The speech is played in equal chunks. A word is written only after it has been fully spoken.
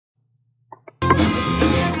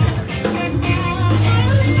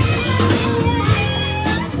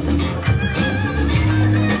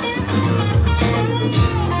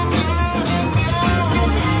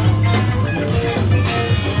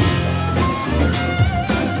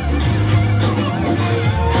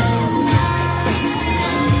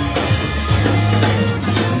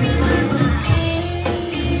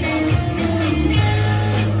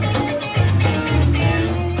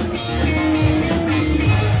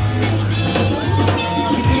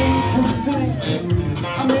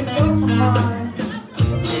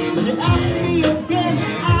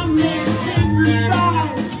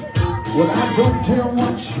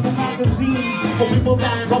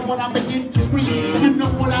I begin to scream. You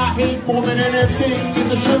know what I hate more than anything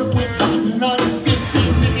is a shirt with none still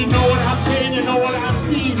seams. If you know what I've been, you know what I've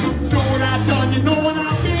seen. You know what I've done, you know what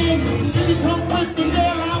I've been. If you come with me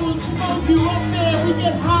there, I will smoke you up there. We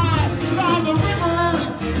get high by the river.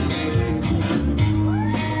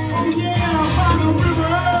 Oh yeah, by the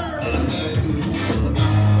river.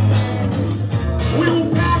 We will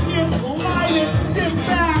pack it, light it, sit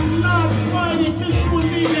back, not fight it, just you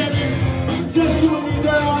and me, baby. Just you and me,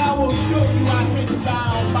 girl, I will show you I take you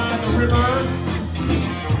down by the river.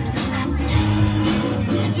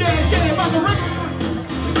 Yeah, by the river.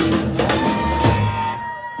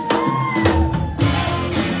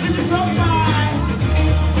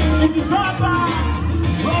 If you come by,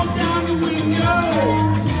 roll down the window.